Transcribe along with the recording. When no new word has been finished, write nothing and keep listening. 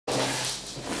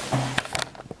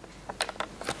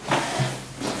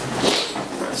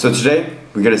So today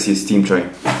we gotta see a steam train.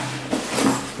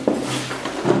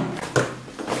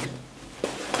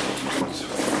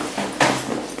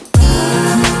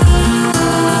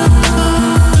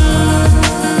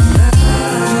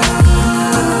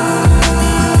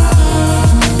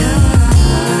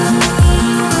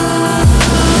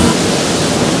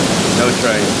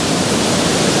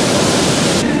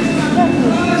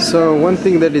 So one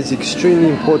thing that is extremely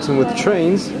important with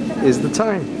trains is the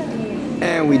time.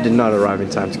 And we did not arrive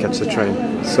in time to catch the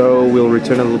train. So we'll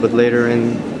return a little bit later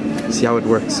and see how it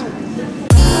works.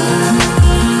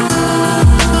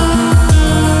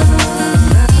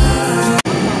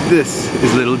 This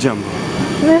is Little Jumbo.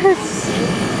 Yes.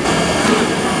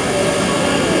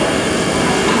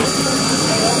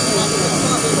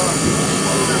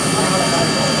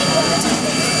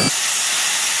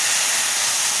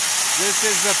 This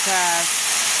is the past.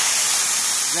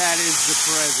 That is the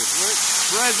present.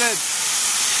 Present.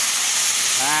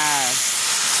 Past.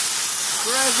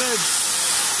 Present.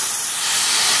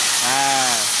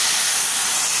 Past.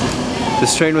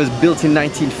 This train was built in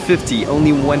 1950.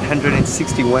 Only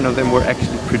 161 of them were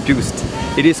actually produced.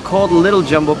 It is called Little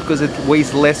Jumbo because it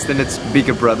weighs less than its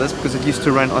bigger brothers, because it used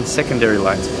to run on secondary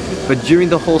lines. But during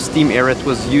the whole steam era, it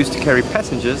was used to carry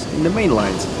passengers in the main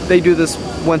lines. They do this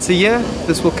once a year.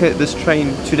 This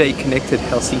train today connected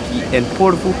Helsinki and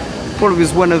Porvoo. Porvoo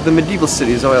is one of the medieval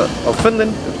cities of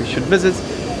Finland that we should visit.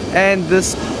 And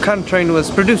this kind of train was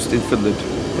produced in Finland.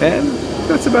 And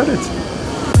that's about it.